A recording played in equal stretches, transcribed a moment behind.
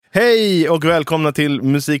Hej och välkomna till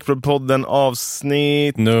Musikprodden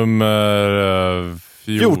avsnitt nummer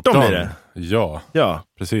 14 blir det. Ja,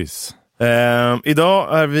 precis.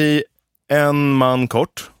 Idag är vi en man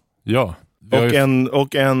kort. Ja.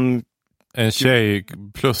 Och en tjej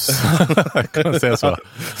plus. Kan man säga så?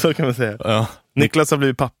 Så kan man säga. Ja. Niklas har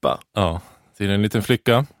blivit pappa. Ja, till en liten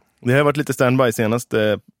flicka. Det har varit lite standby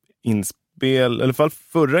senaste inspel, i alla fall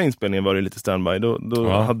förra inspelningen var det lite standby. Då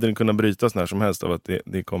hade den kunnat brytas när som helst av att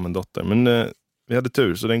det kom en dotter. Men vi hade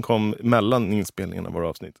tur, så den kom mellan inspelningen av våra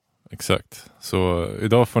avsnitt. Exakt. Så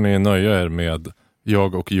idag får ni nöja er med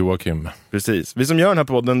jag och Joakim. Precis. Vi som gör den här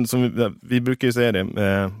podden, som vi brukar ju säga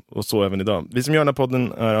det, och så även idag. Vi som gör den här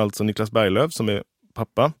podden är alltså Niklas Berglöf som är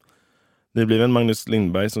pappa. Det blir en Magnus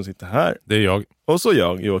Lindberg som sitter här. Det är jag. Och så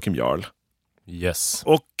jag, Joakim Jarl. Yes.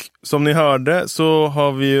 Och som ni hörde så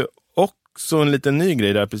har vi ju också en liten ny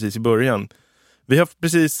grej där precis i början. Vi har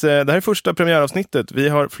precis, det här är första premiäravsnittet. Vi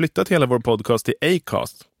har flyttat hela vår podcast till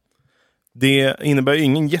Acast. Det innebär ju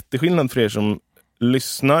ingen jätteskillnad för er som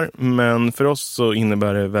lyssnar, men för oss så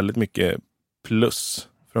innebär det väldigt mycket plus.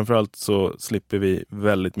 Framförallt så slipper vi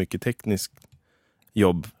väldigt mycket tekniskt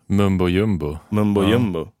jobb. Mumbo jumbo.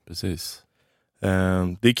 Precis.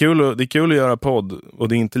 Det är kul att göra podd, och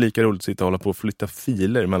det är inte lika roligt att sitta och hålla på och flytta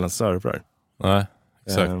filer mellan servrar. Nej,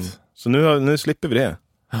 exakt. Så nu slipper vi det.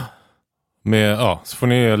 Så får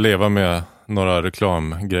ni leva med några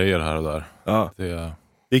reklamgrejer här och där. Ja.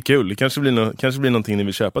 Det är kul. Det kanske blir någonting ni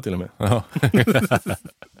vill köpa till och med. Ja.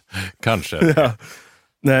 Kanske. Ja.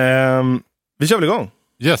 Vi kör väl igång.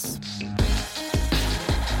 Yes.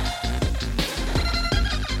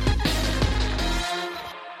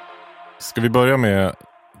 Ska vi börja med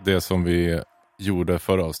det som vi gjorde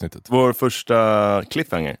förra avsnittet? Vår första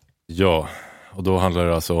cliffhanger. Ja, och då handlar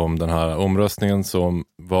det alltså om den här omröstningen som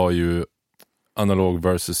var ju analog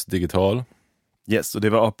versus digital. Yes, och det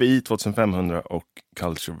var API 2500 och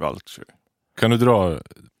Culture Vulture. Kan du dra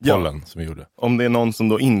pollen som vi gjorde? Om det är någon som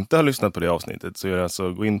då inte har lyssnat på det avsnittet, så är det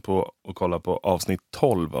alltså gå in på och kolla på avsnitt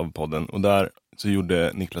 12 av podden. Och där så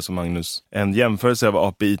gjorde Niklas och Magnus en jämförelse av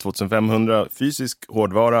API 2500 fysisk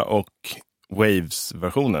hårdvara och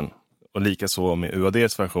Waves-versionen. Och likaså med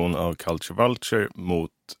UADs version av Culture Vulture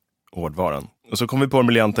mot hårdvaran. Och så kom vi på den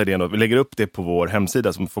briljanta idén att vi lägger upp det på vår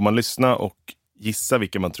hemsida, så får man lyssna och gissa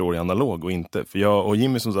vilka man tror är analog och inte. För jag och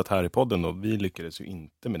Jimmy som satt här i podden då, vi lyckades ju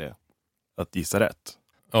inte med det. Att gissa rätt.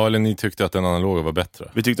 Ja, eller ni tyckte att den analoga var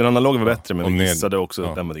bättre. Vi tyckte den analoga var bättre, men vi gissade också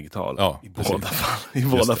att den var digital. Ja, i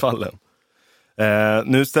båda fallen.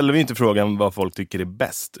 Nu ställer vi inte frågan vad folk tycker är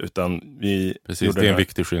bäst, utan vi... Precis, det är en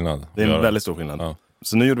viktig skillnad. Det är en väldigt stor skillnad. Ja.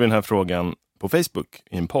 Så nu gjorde vi den här frågan på Facebook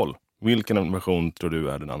i en poll. Vilken version tror du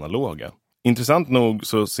är den analoga? Intressant nog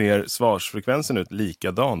så ser svarsfrekvensen ut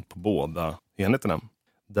likadant på båda enheterna.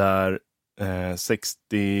 Där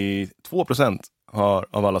 62%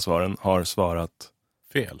 av alla svaren har svarat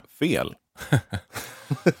fel.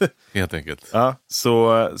 Helt enkelt. Ja,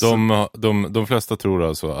 så de flesta tror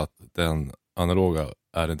alltså att den analoga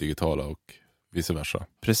är den digitala och vice versa.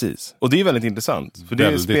 Precis. Och det är väldigt intressant. För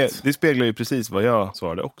det speglar ju precis vad jag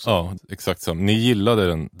svarade också. Ja, exakt så. Ni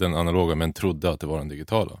gillade den analoga men trodde att det var den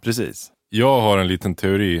digitala. Precis. Jag har en liten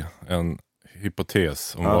teori, en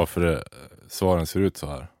hypotes om varför svaren ser ut så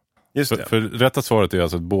här. Just det. För rätta svaret är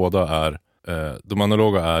alltså att båda är, de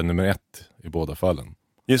analoga är nummer 1 i båda fallen.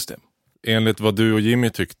 Just det. Enligt vad du och Jimmy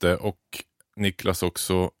tyckte och Niklas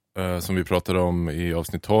också, som vi pratade om i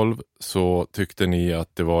avsnitt 12, så tyckte ni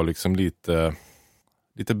att det var liksom lite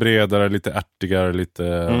bredare, lite ärtigare,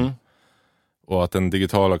 och att den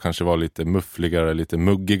digitala kanske var lite muffligare, lite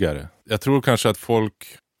muggigare. Jag tror kanske att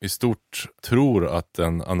folk i stort tror att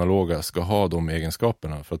den analoga ska ha de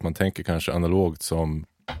egenskaperna, för att man tänker kanske analogt som,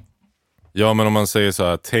 ja, men om man säger så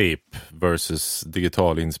här tape versus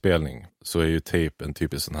digital inspelning, så är ju tape en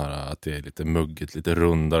typisk sån här att det är lite muggigt, lite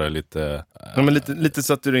rundare, lite... Ja, men lite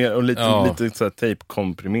saturerat och lite så här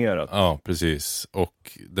tape-komprimerat. Ja, precis.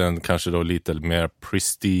 Och den kanske då lite mer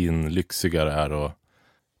pristine, lyxigare är då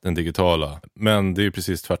den digitala. Men det är ju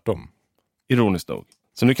precis tvärtom. Ironiskt nog.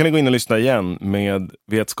 Så nu kan ni gå in och lyssna igen med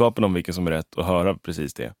vetskapen om vilka som är rätt och höra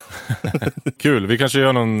precis det. Kul, vi kanske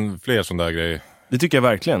gör någon fler sån där grej. Det tycker jag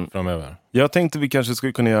verkligen. Framöver. Jag tänkte vi kanske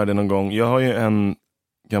skulle kunna göra det någon gång. Jag har ju en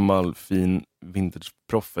gammal fin Vintage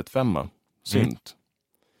Prophet 5 synt.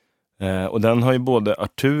 Och den har ju både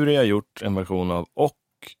Arturia gjort en version av och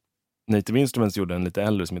Native Instruments gjorde en lite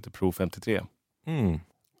äldre som heter Pro 53.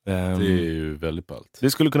 Det är ju väldigt ballt.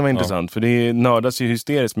 Det skulle kunna vara intressant, för det nördas ju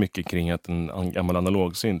hysteriskt mycket kring att en gammal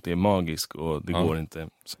analogsynt är magisk och det går inte.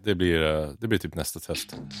 Det blir typ nästa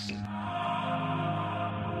test.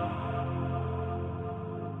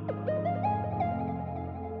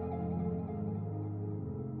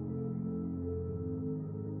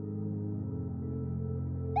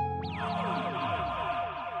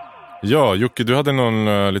 Ja, Jocke, du hade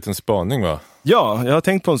någon liten spaning, va? Ja, jag har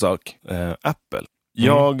tänkt på en sak. Apple.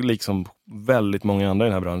 Jag, liksom väldigt många andra i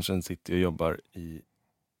den här branschen, sitter och jobbar i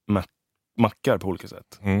mackar på olika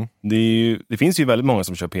sätt. Det finns ju väldigt många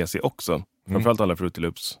som kör PC också. Framförallt alla Fruity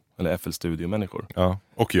Loops eller FL Studio-människor. Ja,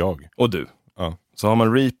 och jag. Och du. Ja. Så har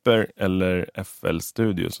man Reaper eller FL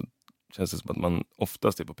Studio så känns det som att man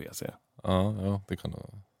oftast är på PC. Ja, det kan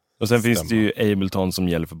Och sen stämma. finns det ju Ableton som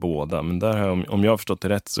gäller för båda. Men där har, om jag har förstått det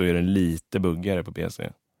rätt, så är den lite buggigare på PC.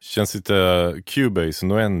 Känns lite Cubase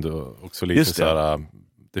och ändå också lite Just det. så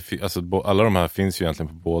här. Alltså, alla de här finns ju egentligen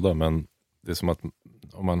på båda, men det är som att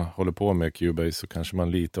om man håller på med Cubase så kanske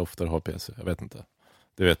man lite oftare har PC. Jag vet inte.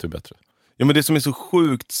 Det vet du bättre. Ja, men det som är så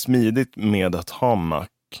sjukt smidigt med att ha Mac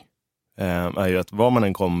är ju att var man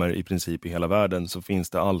än kommer i princip i hela världen, så finns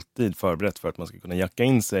det alltid förberett för att man ska kunna jacka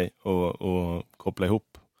in sig och koppla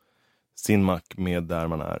ihop sin Mac med där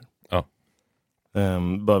man är. Ja.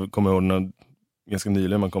 Bara kommer ihåg när ganska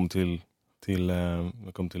nyligen man kom till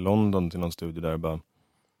London till någon studio där, bara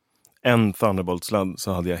en Thunderbolt-sladd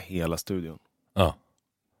så hade jag hela studion. Ja.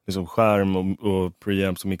 Liksom skärm och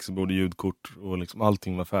preamps och mixerbord och ljudkort och liksom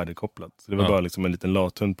allting var färdigkopplat. Så det var bara liksom en liten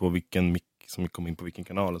lathund på vilken mick som kom in på vilken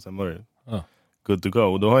kanal, och sen var det good to go.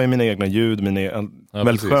 Och då har jag mina egna ljud, väldigt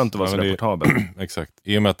precis. skönt att vara så men rapportabel. Exakt.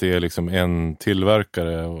 I och med att det är liksom en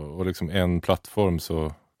tillverkare och liksom en plattform,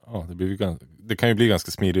 så det kan ju bli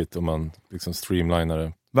ganska smidigt om man liksom streamlinar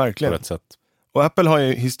det Verkligen. på rätt sätt. Och Apple har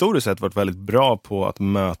ju historiskt sett varit väldigt bra på att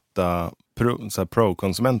möta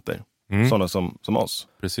pro-konsumenter. Sådana som oss.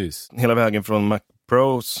 Precis. Hela vägen från Mac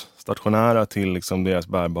Pros stationära till liksom deras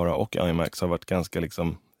bärbara och iMacs har varit ganska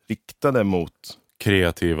liksom riktade mot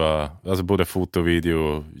Kreativa, alltså både foto,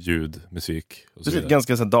 video, ljud, musik och så vidare.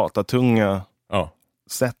 ganska så datatunga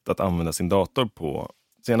sätt att använda sin dator på.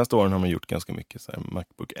 Senaste åren har man gjort ganska mycket så här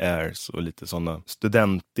MacBook Airs och lite sådana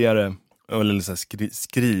studentigare eller så här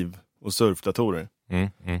skriv- och surfdatorer.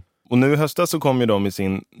 Och nu i höstas så kom ju de i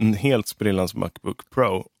sin helt sprillans MacBook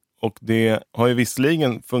Pro. Och det har ju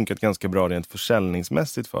visserligen funkat ganska bra rent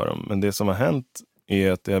försäljningsmässigt för dem. Men det som har hänt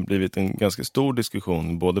är att det har blivit en ganska stor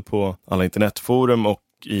diskussion både på alla internetforum och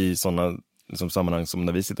i sådana liksom sammanhang som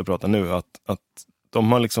när vi sitter och pratar nu. Att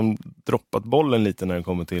de har liksom droppat bollen lite när det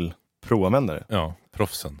kommer till pro-användare. Ja,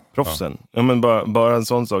 proffsen. Ja, men bara en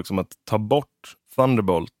sån sak som att ta bort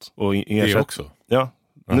Thunderbolt och Det också? Ja.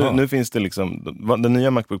 Nu finns det liksom, den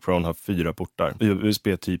nya MacBook Pro har 4 portar. USB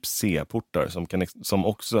typ C-portar som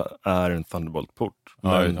också är en Thunderbolt-port.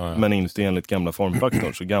 Men inte enligt gamla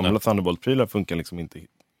formfaktorn. Så gamla Thunderbolt-prylar funkar liksom inte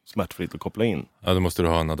smärtfritt att koppla in. Ja, då måste du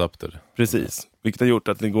ha en adapter. Precis. Vilket har gjort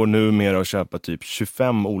att det går numera att köpa typ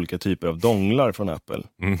 25 olika typer av donglar från Apple.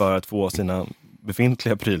 För att få sina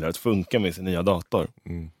befintliga prylar att funka med sin nya dator.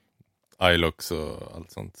 iLox och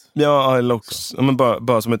allt sånt. Ja, iLox. Ja, men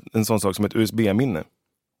bara som en sån sak som ett USB-minne.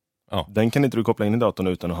 Ja. Den kan inte du koppla in i datorn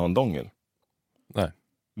utan att ha en dongel. Nej.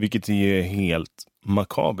 Vilket är helt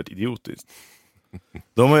makabert idiotiskt.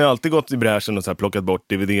 De har ju alltid gått i bräschen och så här plockat bort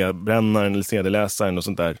DVD-brännaren eller CD-läsaren och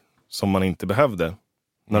sånt där som man inte behövde.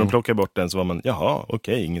 När de plockade bort den så var man, jaha,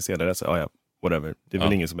 okej, ingen CD-läsare. Ja, whatever. Det är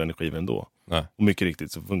väl ingen som bränner skivor ändå. Nej. Och mycket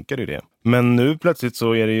riktigt så funkar det ju det. Men nu plötsligt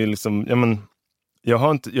så är det ju liksom,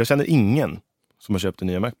 jag känner ingen som har köpt den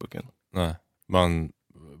nya MacBooken. Nej.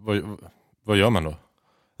 Vad gör man då?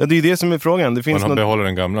 Ja, det är det som är frågan. Det finns behåller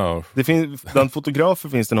den gamla. Bland fotografer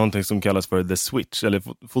finns det någonting som kallas för The Switch, eller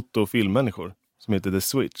foto- och filmmänniskor, som heter The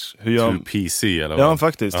Switch. Till PC eller vad? Ja,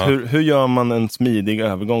 faktiskt. Ja. Hur gör man en smidig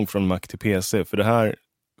övergång från Mac till PC? För det här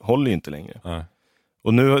håller ju inte längre. Nej.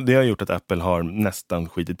 Och nu, det har gjort att Apple har nästan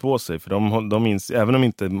skitit på sig. För de inser, även om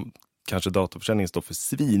inte kanske datorförsäljningen står för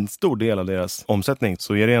svinstor del av deras omsättning,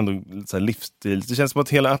 så är det ändå så här livsstil. Det känns som att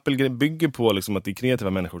hela Apple bygger på liksom att det är kreativa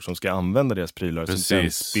människor som ska använda deras prylar. Precis. Som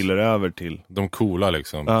sen spiller över till de coola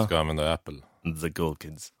liksom ska använda Apple. The cool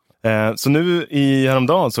kids. Så nu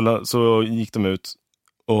häromdagen så gick de ut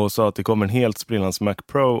och sa att det kommer en helt sprillans Mac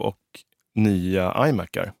Pro och nya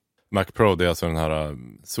iMacar. Mac Pro, det är alltså den här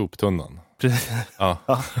soptunnan. Ja.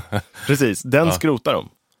 Precis, den skrotar de.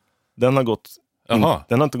 Den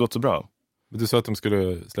har inte gått så bra. Men du sa att de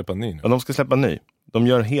skulle släppa en ny nu. Ja, de ska släppa en ny. De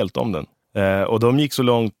gör helt om den. Och de gick så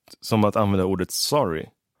långt som att använda ordet sorry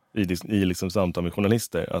i liksom samtal med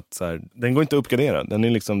journalister. Att så här, den går inte att uppgradera. Den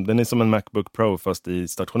är som en MacBook Pro fast i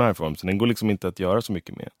stationär form. Så den går liksom inte att göra så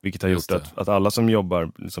mycket med. Vilket har gjort att alla som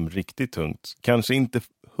jobbar liksom riktigt tungt, kanske inte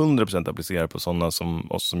 100% applicerar på sådana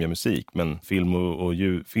som oss som gör musik, men film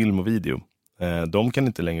och video. De kan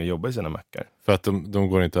inte längre jobba i sina Macar. För att de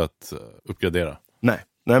går inte att uppgradera? Nej,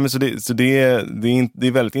 men så det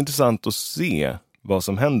är väldigt intressant att se vad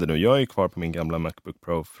som händer nu. Jag är kvar på min gamla Macbook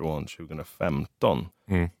Pro från 2015.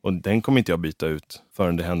 Och den kommer inte jag byta ut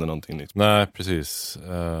förrän det händer någonting nytt. Nej, precis.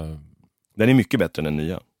 Den är mycket bättre än den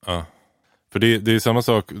nya. Ja. För det är samma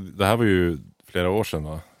sak, det här var ju flera år sedan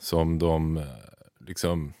va? Som de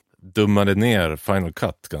liksom dummade ner Final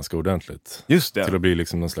Cut ganska ordentligt. Just det. Till att bli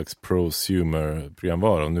liksom någon slags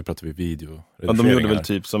prosumer-programvara. Och nu pratar vi video. Ja, de gjorde väl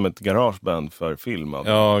typ som ett garageband för film.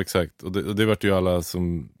 Alltså. Ja, exakt. Och det vart ju alla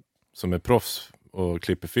som är proffs och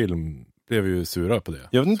klipper film blev ju sura på det.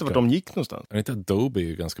 Jag vet inte vart de gick någonstans. Är inte Adobe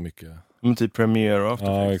ju ganska mycket? Men typ Premiere och After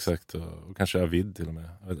Effects. Ja, exakt. Och kanske Avid till och med.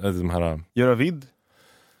 De här... Gör Avid?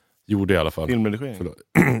 Gjorde i alla fall. Filmredigering?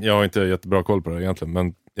 Jag har inte jättebra koll på det egentligen.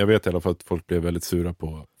 Men jag vet i alla fall att folk blev väldigt sura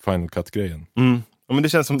på Final Cut-grejen. Ja, men det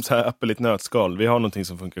känns som så här Apple i ett nötskal. Vi har någonting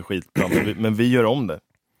som funkar skitbra. Men vi gör om det.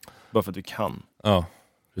 Bara för att vi kan. Ja,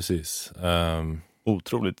 precis.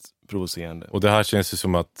 Otroligt provocerande. Och det här känns ju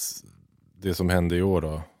som att det som hände i år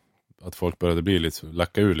då. Att folk började bli lite,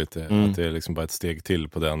 lacka ur lite. Att det är liksom bara ett steg till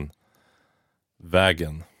på den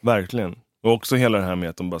vägen. Verkligen. Och också hela det här med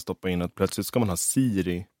att de bara stoppar in att plötsligt ska man ha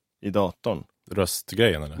Siri i datorn.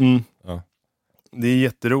 Röstgrejen eller? Ja. Det är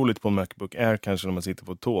jätteroligt på Macbook Air kanske när man sitter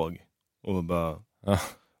på ett tåg och bara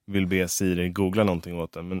vill be Siri googla någonting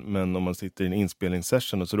åt den. Men om man sitter i en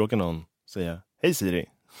inspelningssession och så råkar någon säga hej Siri.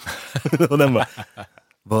 Och den bara,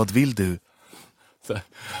 vad vill du?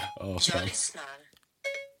 Jag lyssnar.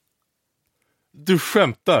 Du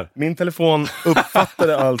skämtar! Min telefon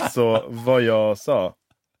uppfattade alltså vad jag sa.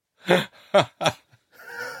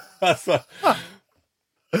 Alltså,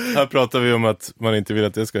 här pratar vi om att man inte vill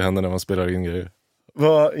att det ska hända när man spelar in grejer.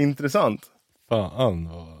 Vad intressant. Fan,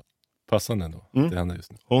 vad passande ändå. Det händer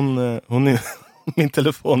just nu. Hon är, min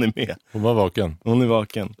telefon är med. Hon var vaken. Hon är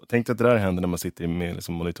vaken. Tänk att det där händer när man sitter med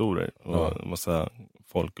liksom monitorer och massa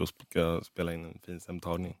folk och ska spela in en fin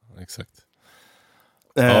hemtagning. Exakt.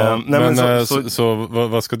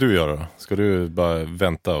 Vad ska du göra då? Ska du bara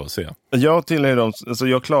vänta och se? Jag tillhör dem, alltså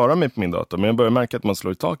jag klarar mig på min dator, men jag börjar märka att man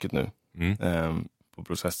slår i taket nu på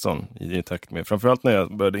processorn i takt med. Framförallt när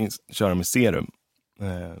jag började köra med Serum.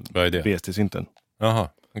 Vad är det? BST-synten. Jaha,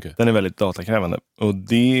 okej. Den är väldigt datakrävande. Och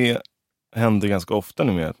det händer ganska ofta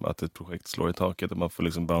nu med att ett projekt slår i taket. Att man får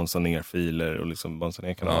liksom bouncea ner filer och liksom bouncea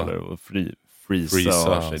ner kanaler och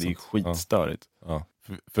freeza sig. Det är skitstörigt. Ja.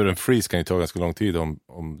 För en freeze kan ju ta ganska lång tid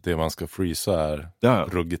om det man ska freeza är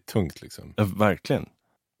ruggigt tungt liksom. Ja, verkligen.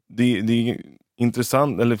 Det är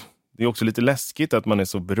intressant, eller det är också lite läskigt att man är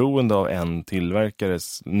så beroende av en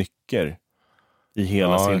tillverkares nycker i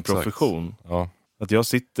hela sin profession. Ja. Att jag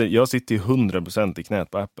sitter ju 100% i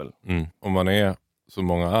knät på Apple. Om man är, som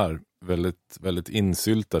många är, väldigt, väldigt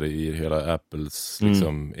insyltade i hela Apples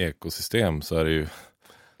liksom, ekosystem, så är det ju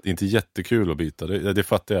det är inte jättekul att byta. Det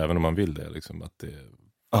fattar jag även om man vill det. Liksom, att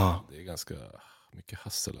det är ganska mycket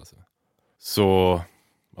hassel. Alltså. Så,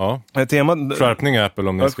 ja. Skärpning Apple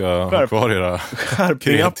om ni ska ha kvar era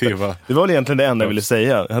kreativa... Apple. Det var väl egentligen det enda jag ville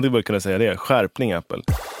säga. Jag hade bara kunnat säga det. Skärpning Apple.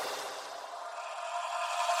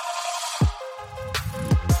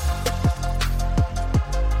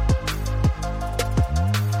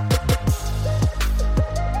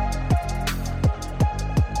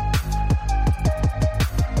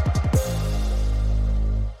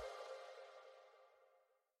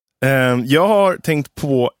 Jag har tänkt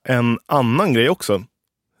på en annan grej också.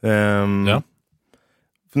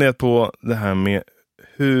 Funderat på det här med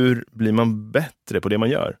hur blir man bättre på det man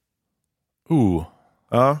gör?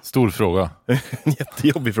 Stor fråga. En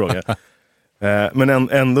jättejobbig fråga. Men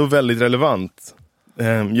ändå väldigt relevant.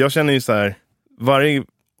 Jag känner ju så här, varje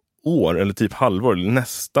år eller typ halvår,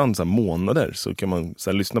 nästan så här månader, så kan man så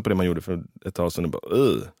här lyssna på det man gjorde för ett tag sedan och bara,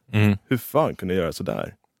 hur fan kunde jag göra så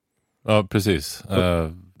där? Ja, precis.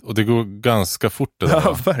 Och det går ganska fort det där.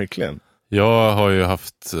 Ja, verkligen. Jag har ju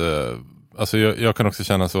haft... alltså jag kan också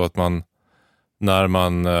känna så att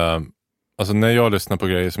alltså när jag lyssnar på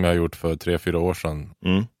grejer som jag har gjort för 3-4 år sedan,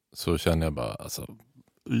 så känner jag bara, alltså...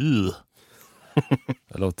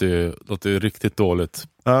 det låter riktigt dåligt.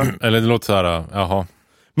 Eller det låter så här, jaha.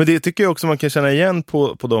 Men det tycker jag också man kan känna igen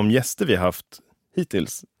på de gäster vi har haft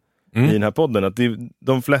hittills i den här podden. Att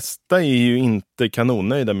de flesta är ju inte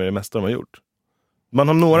kanonnöjda med det mesta de har gjort. Man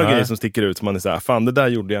har några grejer som sticker ut som man är så här, fan det där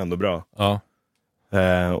gjorde jag ändå bra. Ja.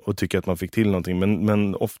 Och tycker att man fick till någonting.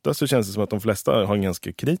 Men ofta så känns det som att de flesta har en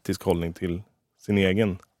ganska kritisk hållning till sin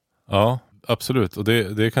egen. Ja, absolut. Och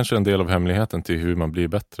det är kanske en del av hemligheten till hur man blir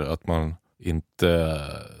bättre. Att man inte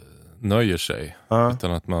nöjer sig.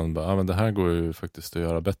 Utan att man bara, men det här går ju faktiskt att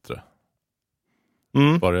göra bättre.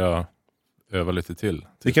 Bara jag övar lite till.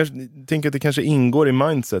 Tänk att det kanske ingår i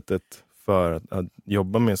mindsetet för att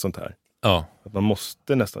jobba med sånt här. Ja. Att man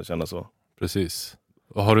måste nästan känna så. Precis.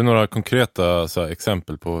 Och har du några konkreta så här,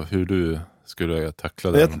 exempel på hur du skulle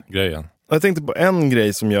tackla den grejen? Jag tänkte på en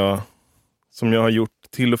grej som jag har gjort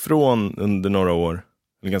till och från under några år,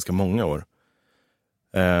 eller ganska många år.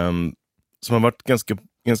 Som har varit ganska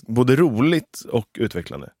både roligt och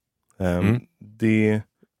utvecklande.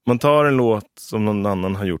 Man tar en låt som någon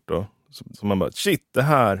annan har gjort då, som man bara, shit, det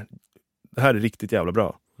här är riktigt jävla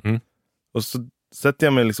bra. Och så sätter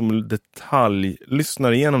jag mig liksom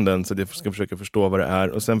lyssnar igenom den så att jag ska försöka förstå vad det är,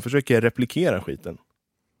 och sen försöker jag replikera skiten.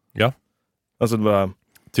 Ja. Alltså bara...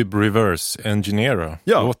 Typ reverse engineera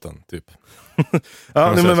låten, typ.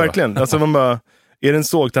 Ja, men verkligen. Alltså man bara, är det en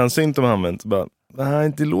sågtandsynt de har använt? Bara,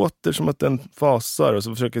 nej, det låter som att den fasar, och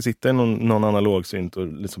så försöker jag sitta i någon analog synt och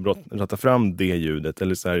liksom ratta fram det ljudet.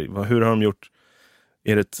 Eller så här, hur har de gjort?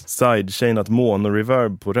 Är det ett sidechainat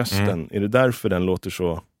mono-reverb på rösten? Är det därför den låter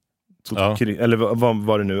så eller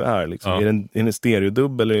vad det nu är liksom. Är det en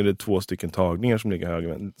stereodubb, eller är det 2 stycken tagningar som ligger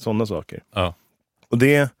höger? Sådana saker. Och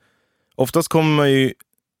det, oftast kommer man ju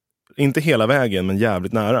inte hela vägen, men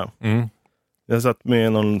jävligt nära. Jag satt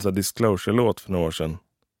med någon så här Disclosure-låt för några år sedan,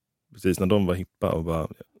 precis när de var hippa, och bara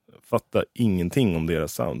fattade ingenting om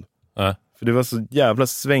deras sound. För det var så jävla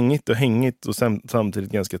svängigt och hängigt och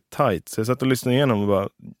samtidigt ganska tight. Så jag satt och lyssnade igenom och bara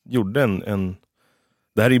gjorde en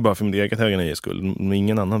det här är ju bara för min eget höga nöjes skull, men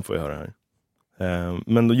ingen annan får göra det här.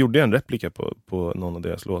 Men då gjorde jag en replika på någon av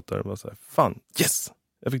deras låtar och var så här, fan, yes!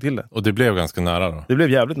 Jag fick till det. Och det blev ganska nära då? Det blev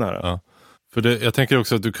jävligt nära. Ja. För jag tänker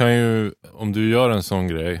också att du kan ju, om du gör en sån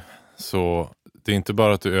grej, så det är inte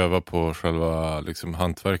bara att du övar på själva liksom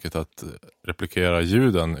hantverket att replikera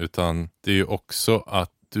ljuden, utan det är ju också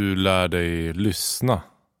att du lär dig lyssna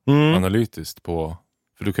analytiskt på,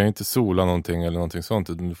 för du kan ju inte sola någonting eller någonting sånt,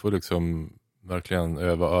 utan du får liksom verkligen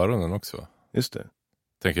öva öronen också. Just det.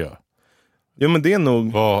 Tänker jag. Ja, men det är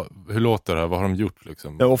nog... Hur låter det här? Vad har de gjort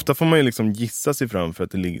liksom? Ja, ofta får man ju liksom gissa sig fram, för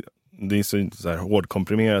att det är så här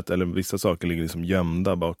hårdkomprimerat, eller vissa saker ligger liksom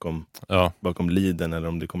gömda bakom leaden, eller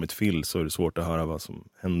om det kommer ett fill så är det svårt att höra vad som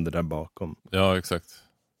händer där bakom. Ja, exakt.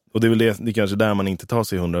 Och det är väl det är kanske där man inte tar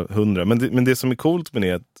sig 100. Men det som är coolt med det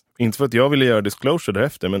är att, inte för att jag ville göra Disclosure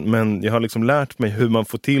därefter, men jag har liksom lärt mig hur man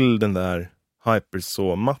får till den där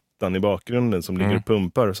hypersaw-mattan i bakgrunden som ligger och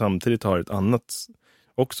pumpar, och samtidigt har ett annat,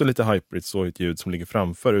 också lite hypersawigt ljud som ligger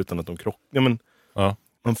framför utan att de krockar.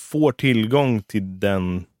 Man får tillgång till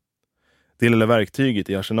det lilla verktyget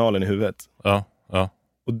i arsenalen i huvudet.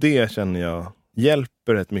 Och det känner jag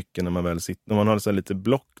hjälper rätt mycket när man väl sitter, när man har så här lite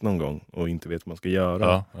block någon gång och inte vet vad man ska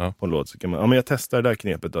göra på en låt, så kan man, men jag testar det där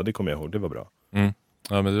knepet då, det kommer jag ihåg, det var bra.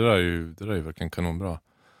 Ja, men det där är ju verkligen kanonbra.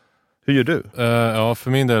 Hur gör du? Ja,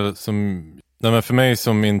 för min del men för mig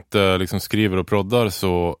som inte liksom skriver och proddar,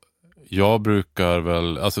 så jag brukar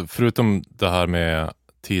väl, alltså förutom det här med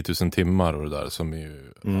 10 000 timmar och det där som är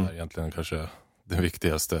ju är egentligen kanske det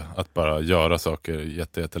viktigaste, att bara göra saker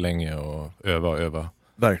jättelänge och öva.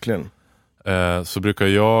 Verkligen. Så brukar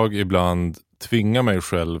jag ibland tvinga mig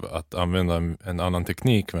själv att använda en annan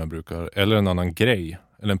teknik än jag brukar, eller en annan grej,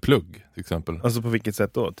 eller en plugg till exempel. Alltså på vilket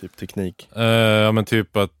sätt då? Typ teknik? Ja, men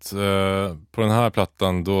typ att på den här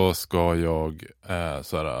plattan då ska jag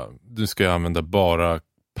nu ska jag använda bara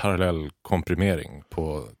parallellkomprimering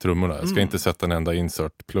på trummorna. Jag ska inte sätta en enda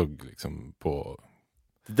insert-plugg liksom på...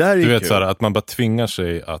 Det där är du vet kul. Så här, att man bara tvingar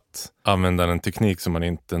sig att använda en teknik som man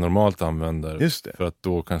inte normalt använder. Just det. För att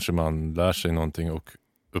då kanske man lär sig någonting och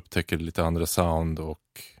upptäcker lite andra sound och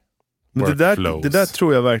men det där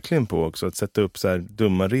tror jag verkligen på också, att sätta upp så här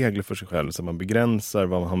dumma regler för sig själv så man begränsar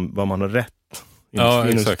vad man har rätt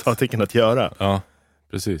inom att göra. Ja,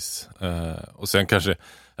 precis. Och sen kanske,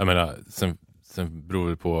 jag menar, sen beror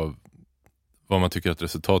det på vad man tycker att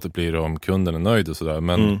resultatet blir, om kunden är nöjd och sådär.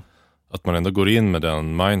 Men att man ändå går in med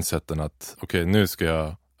den mindseten att okej, nu ska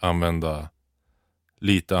jag använda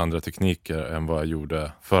lite andra tekniker än vad jag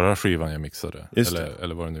gjorde förra skivan jag mixade.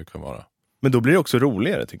 Eller vad det nu kan vara. Men då blir det också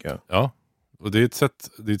roligare, tycker jag. Ja, och det är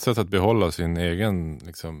ett sätt att behålla sin egen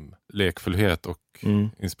liksom, lekfullhet och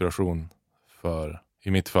inspiration för,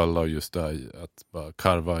 i mitt fall då, just det här, att bara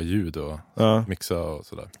karva ljud och mixa och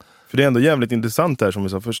sådär. För det är ändå jävligt intressant där, som vi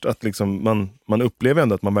sa först, att liksom man upplever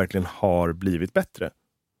ändå att man verkligen har blivit bättre.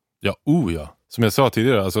 Ja, som jag sa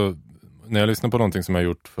tidigare, alltså när jag lyssnar på någonting som jag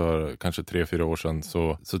gjort för kanske 3-4 år sedan,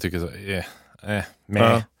 så tycker jag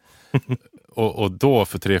så, och då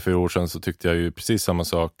för 3-4 år sedan så tyckte jag ju precis samma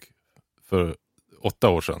sak för 8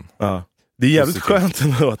 år sedan. Ja. Det är jävligt skönt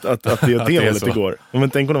ändå att det är det hållet det går. Men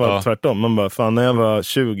tänk om det var tvärtom. Man bara, fan, när jag var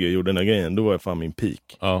 20 och gjorde den här grejen, då var jag fan min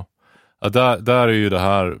peak. Ja, där är ju det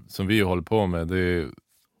här som vi håller på med.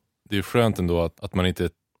 Det är skönt ändå att man inte är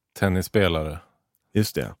tennisspelare.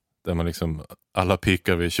 Just det. där man liksom alla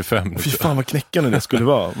pikar vid 25. Fy fan vad knäckande det skulle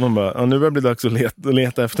vara. Man bara, nu börjar det bli dags att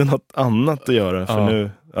leta efter något annat att göra. För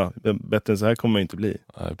nu, bättre än så här kommer det inte bli.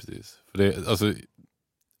 Nej, precis. För det, alltså,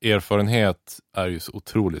 erfarenhet är ju så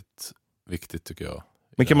otroligt viktigt tycker jag.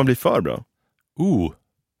 Men kan man bli för bra?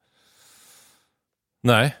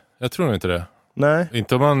 Nej, jag tror inte det. Nej.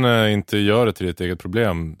 Inte om man inte gör det till ett eget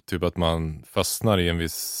problem. Typ att man fastnar i en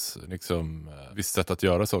viss sätt att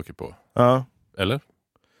göra saker på. Ja. Eller?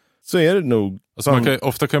 Så är det nog. Alltså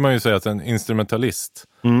ofta kan man ju säga att en instrumentalist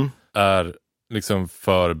är liksom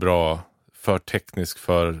för bra, för teknisk,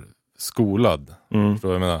 för skolad. Förstår du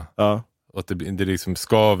vad jag menar? Ja. Och att det liksom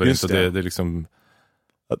skaver just inte. Det liksom...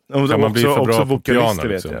 Kan man bli för bra på piano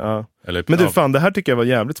liksom? Ja. Eller, men du fan, det här tycker jag var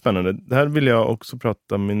jävligt spännande. Det här vill jag också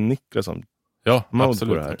prata med Niklas om. Ja,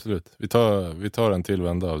 absolut. Vi tar en till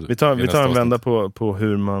vända av Vi tar en vända på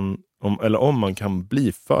hur man, om man kan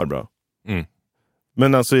bli för bra.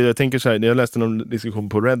 Men alltså jag tänker så här, jag läste någon diskussion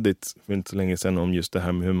på Reddit för inte så länge sedan om just det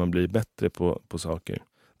här med hur man blir bättre på saker.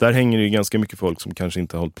 Där hänger det ju ganska mycket folk som kanske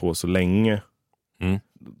inte har hållit på så länge.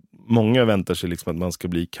 Många väntar sig liksom att man ska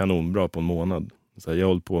bli kanonbra på en månad. Så här, jag har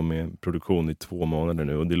hållit på med produktion i 2 månader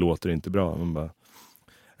nu och det låter inte bra. Man bara,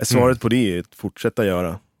 svaret på det är att fortsätta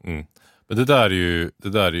göra. Men det där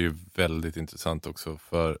är ju väldigt intressant också,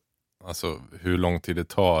 för alltså hur lång tid det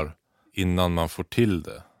tar innan man får till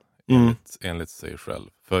det enligt sig själv.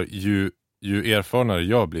 För ju erfarnare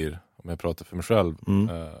jag blir, om jag pratar för mig själv,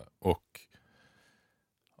 och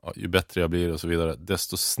ju bättre jag blir och så vidare,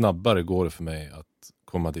 desto snabbare går det för mig att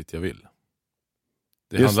komma dit jag vill.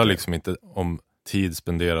 Det handlar liksom inte om tid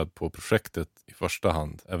spenderad på projektet i första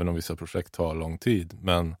hand, även om vissa projekt tar lång tid,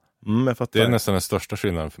 men det är nästan den största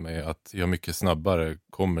skillnaden för mig, att jag mycket snabbare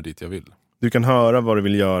kommer dit jag vill. Du kan höra vad du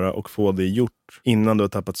vill göra och få det gjort innan du har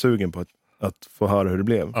tappat sugen på att få höra hur det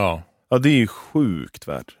blev. Ja, det är ju sjukt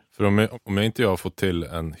värt. För om jag inte har fått till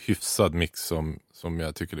en hyfsad mix som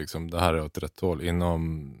jag tycker liksom, det här är åt rätt håll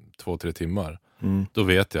inom 2-3 timmar, då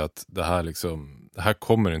vet jag att det här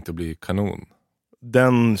kommer inte att bli kanon.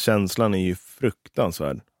 Den känslan är ju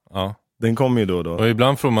fruktansvärd. Ja. Den kommer ju då och då. Och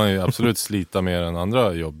ibland får man ju absolut slita mer än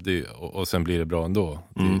andra jobb och sen blir det bra ändå.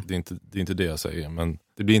 Det är inte det jag säger. Men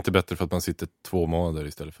det blir inte bättre för att man sitter 2 månader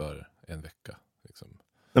istället för 1 vecka. Liksom.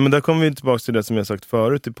 Nej, men där kommer vi tillbaka till det som jag sagt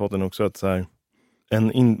förut i podden också. Att så här,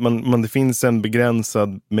 det finns en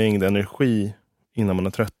begränsad mängd energi innan man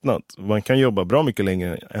har tröttnat. Man kan jobba bra mycket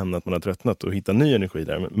längre än att man har tröttnat och hitta ny energi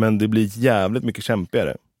där. Men det blir jävligt mycket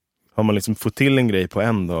kämpigare. Har man liksom fått till en grej på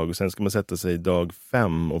en dag och sen ska man sätta sig dag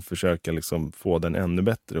 5 och försöka liksom få den ännu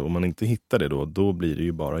bättre. Och om man inte hittar det då blir det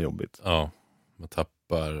ju bara jobbigt. Ja, man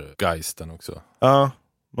tappar geisten också. Ja,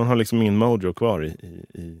 man har liksom ingen mojo kvar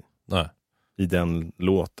i den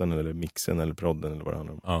låten eller mixen eller prodden eller vad det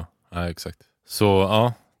handlar om. Ja, exakt. Så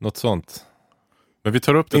ja, något sånt. Men vi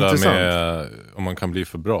tar upp det intressant där med om man kan bli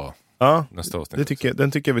för bra. Ja, nästa avsnitt.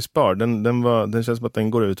 Den tycker jag vi spar. Den känns som att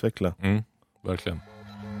den går att utveckla. Verkligen.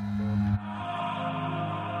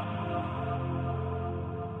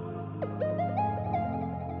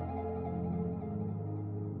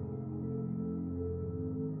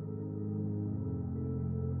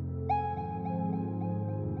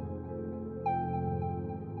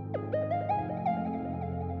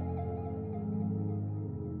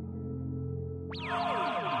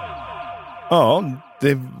 Ja,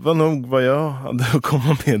 det var nog vad jag hade att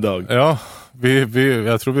komma med idag. Ja,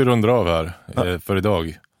 jag tror vi rundar av här för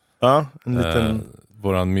idag. Ja, en liten...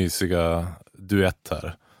 våran mysiga duett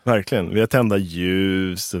här. Verkligen, vi har tända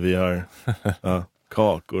ljus och vi har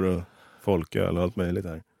kakor och folköl och allt möjligt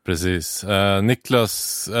här. Precis.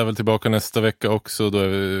 Niklas är väl tillbaka nästa vecka också, då är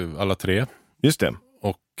vi alla 3. Just det.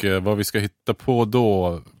 Och vad vi ska hitta på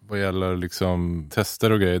då, vad gäller liksom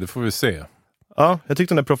tester och grejer, det får vi se. Ja, jag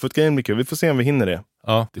tyckte den där Profit-grejen blir kul. Vi får se om vi hinner det.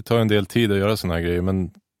 Ja, det tar en del tid att göra såna här grejer,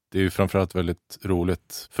 men det är ju framförallt väldigt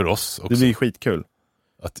roligt för oss också. Det blir skitkul.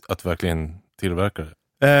 Att verkligen tillverka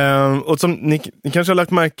det. Och som ni kanske har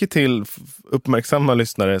lagt märke till, uppmärksamma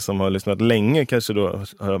lyssnare som har lyssnat länge kanske då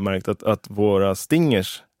har märkt att våra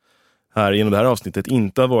stingers här genom det här avsnittet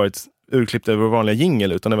inte har varit urklippt över vår vanliga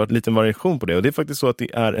jingle, utan det har varit en liten variation på det. Och det är faktiskt så att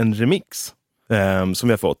det är en remix som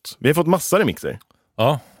vi har fått. Vi har fått massa remixer.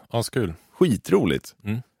 Ja, kul. Skitroligt.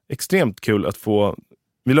 Extremt kul att få.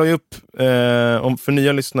 Vi la ju upp om för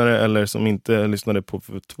nya lyssnare eller som inte lyssnade på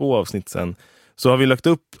för 2 avsnitt sen, så har vi lagt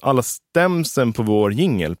upp alla stämsen på vår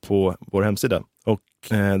jingle på vår hemsida. Och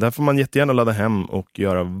där får man jättegärna ladda hem och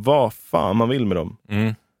göra vad fan man vill med dem.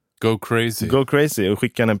 Go crazy. Go crazy och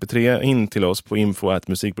skicka en mp3 in till oss på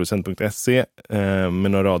info@musikproducent.se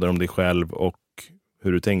med några rader om dig själv och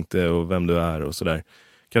hur du tänkte och vem du är och sådär.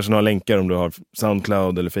 kanske några länkar om du har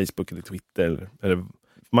Soundcloud eller Facebook eller Twitter eller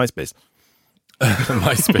MySpace.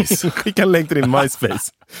 MySpace. Skicka en länk till din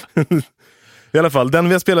MySpace. I alla fall, den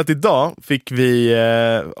vi har spelat idag fick vi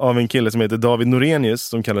av en kille som heter David Norenius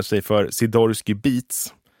som kallar sig för Sidorski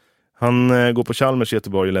Beats. Han går på Chalmers i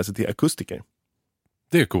Göteborg och läser till akustiker.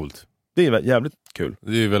 Det är coolt. Det är jävligt kul.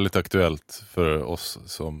 Det är väldigt aktuellt för oss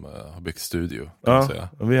som har byggt studio. Kan man säga.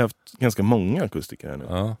 Vi har haft ganska många akustiker här nu.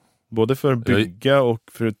 Ja. Både för att bygga och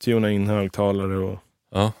för att tuna in högtalare. Och...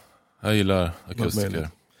 Ja, jag gillar akustiker.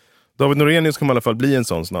 David Norenius kommer i alla fall bli en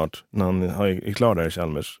sån snart när han är klar där i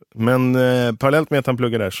Chalmers. Men parallellt med att han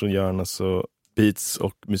pluggar där så gör han alltså beats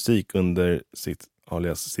och musik under sitt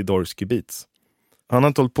alias Sidorski Beats. Han har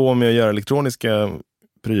inte hållit på med att göra elektroniska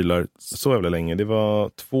prylar så jävla länge. Det var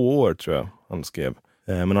 2 år tror jag han skrev.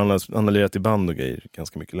 Men han har lirat i band och grejer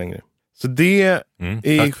ganska mycket längre. Så det är...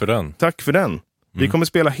 Tack för den. Tack för den. Vi kommer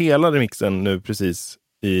spela hela remixen nu precis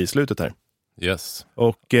i slutet här. Yes.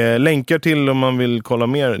 Och länkar till om man vill kolla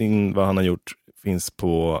mer in vad han har gjort finns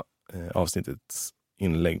på avsnittets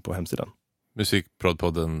inlägg på hemsidan.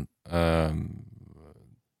 Musikprodpodden. Jag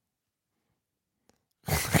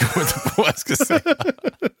kommer inte på vad jag ska säga.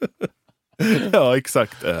 Ja,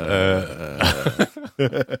 exakt.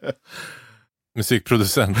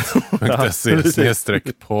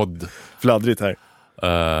 Musikproducent.se/podd. Fladdrigt här.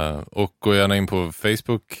 Och gå gärna in på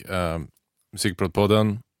Facebook.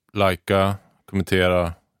 Musikprodpodden. Likea,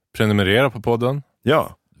 kommentera, prenumerera på podden.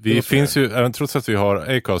 Ja. Vi finns ju, även trots att vi har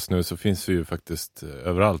Acast nu så finns vi ju faktiskt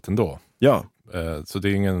överallt ändå. Ja. Så det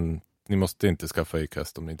är ni måste inte skaffa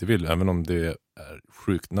Acast om ni inte vill, även om det är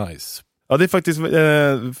sjukt nice. Ja, det är faktiskt,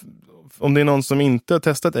 om det är någon som inte har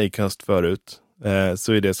testat Acast förut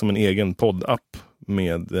så är det som en egen poddapp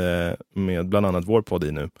med bland annat vår podd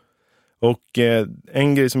i nu. Och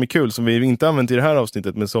en grej som är kul som vi inte använt i det här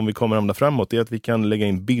avsnittet men som vi kommer använda framåt är att vi kan lägga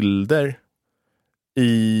in bilder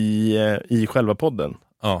i själva podden.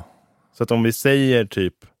 Ja. Så att om vi säger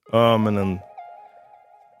typ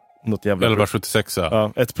något jävla 1176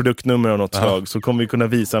 ett produktnummer av något slag så kommer vi kunna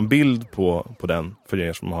visa en bild på den för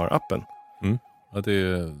er som har appen. Ja, det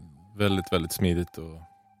är väldigt, väldigt smidigt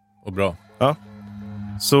och bra. Ja.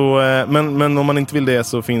 Så, men om man inte vill det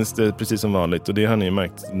så finns det precis som vanligt. Och det har ni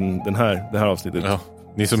märkt det här avsnittet. Ja,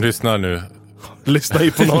 ni som lyssnar nu. Lyssna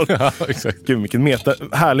ju på någon. Ja, exakt. Gud, vilken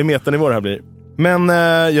härlig metanivå det här blir. Men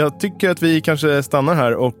jag tycker att vi kanske stannar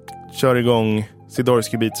här och kör igång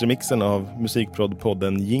Sidorski Beats-remixen av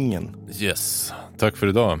Musikprodpodden Jingeln. Yes. Tack för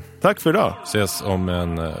idag. Tack för idag. Ses om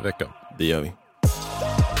en vecka. Det gör vi.